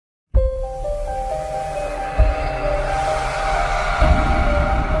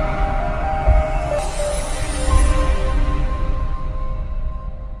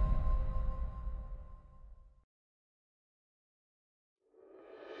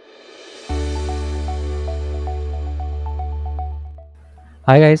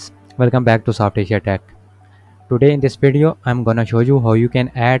Hi guys, welcome back to SoftAsia Tech. Today in this video, I'm gonna show you how you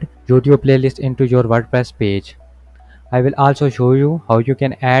can add YouTube playlist into your WordPress page. I will also show you how you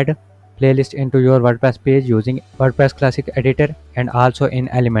can add playlist into your WordPress page using WordPress Classic Editor and also in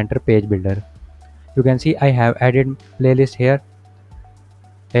Elementor Page Builder. You can see I have added playlist here.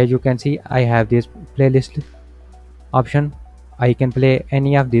 As you can see, I have this playlist option. I can play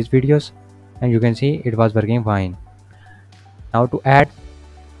any of these videos and you can see it was working fine. Now to add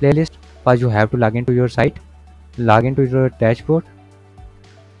playlist, first you have to log into your site. Log into your dashboard.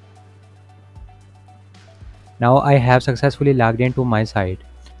 Now I have successfully logged into my site.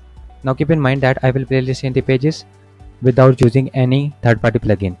 Now keep in mind that I will playlist in the pages without using any third-party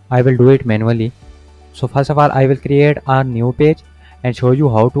plugin. I will do it manually. So first of all, I will create a new page and show you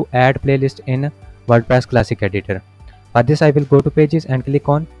how to add playlist in WordPress Classic Editor. For this, I will go to pages and click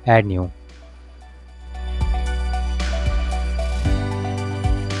on add new.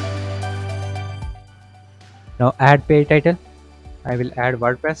 Now add page title. I will add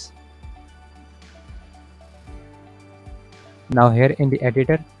WordPress. Now here in the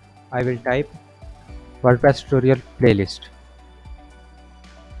editor, I will type WordPress tutorial playlist.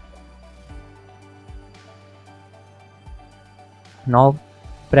 Now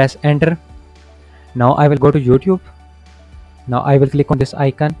press enter. Now I will go to YouTube. Now I will click on this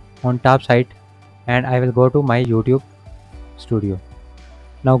icon on top side and I will go to my YouTube studio.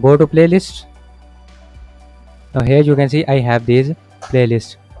 Now go to playlist. Now here you can see I have these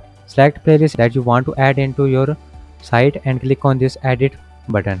playlists. Select playlist that you want to add into your site and click on this edit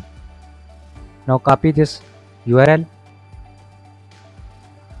button. Now copy this URL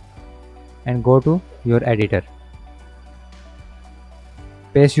and go to your editor.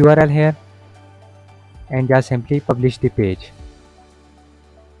 Paste URL here and just simply publish the page.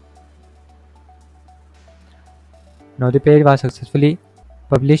 Now the page was successfully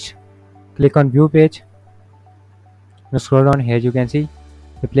published. Click on view page. Now scroll down. Here you can see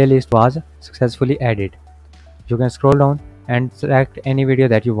the playlist was successfully added. You can scroll down and select any video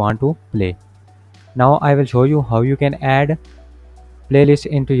that you want to play. Now I will show you how you can add playlist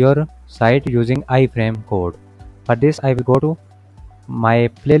into your site using iframe code. For this I will go to my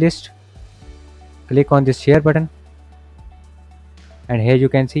playlist, click on this share button and here you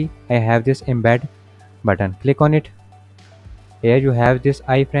can see I have this embed button. Click on it. Here you have this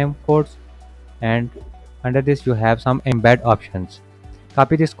iframe codes and under this you have some embed options.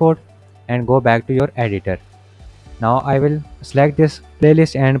 Copy this code and go back to your editor. Now I will select this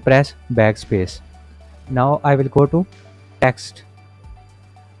playlist and press backspace. Now I will go to text.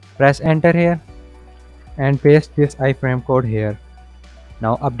 Press enter here and paste this iframe code here.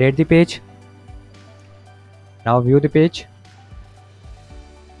 Now update the page. Now view the page.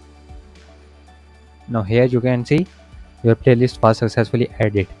 Now here you can see your playlist was successfully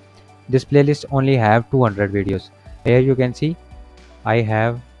added. This playlist only have 200 videos. Here you can see I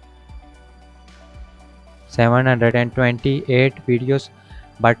have 728 videos,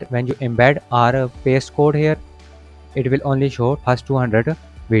 but when you embed or paste code here, it will only show first 200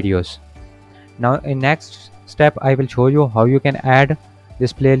 videos. Now in next step I will show you how you can add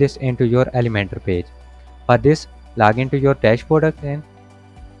this playlist into your Elementor page. For this, log into your dashboard again.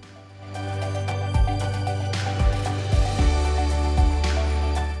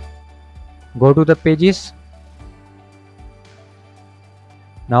 Go to the pages.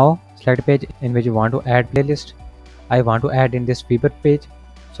 Now select page in which you want to add playlist. I want to add in this fever page,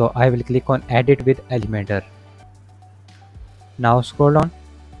 so I will click on edit with Elementor. Now scroll down.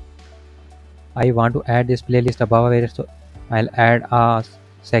 I want to add this playlist above here, so I'll add a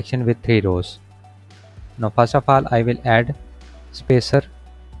section with 3 rows. Now first of all I will add spacer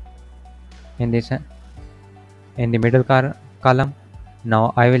in this in the middle column.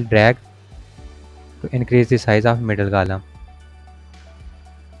 Now I will drag to increase the size of middle column.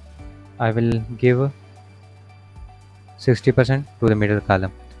 I will give 60% to the middle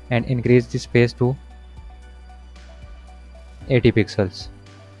column and increase the space to 80 pixels.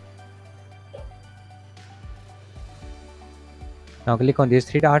 Now click on these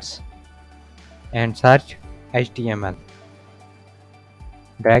 3 dots and search HTML.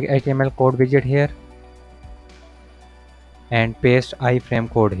 Drag HTML code widget here and paste iframe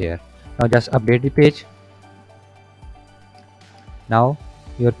code here. Now just update the page. Now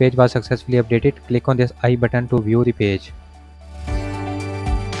your page was successfully updated. Click on this I button to view the page.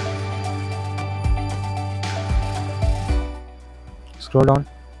 Scroll down.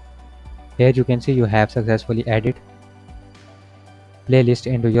 Here you can see you have successfully added playlist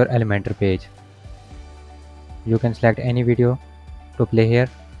into your Elementor page. You can select any video to play here,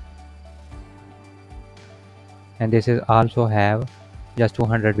 and this is also have just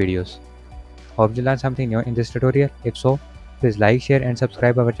 200 videos. Hope you learned something new in this tutorial. If so, please like, share and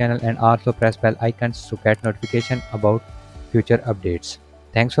subscribe our channel and also press bell icons to get notification about future updates.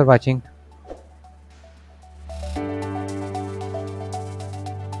 Thanks for watching.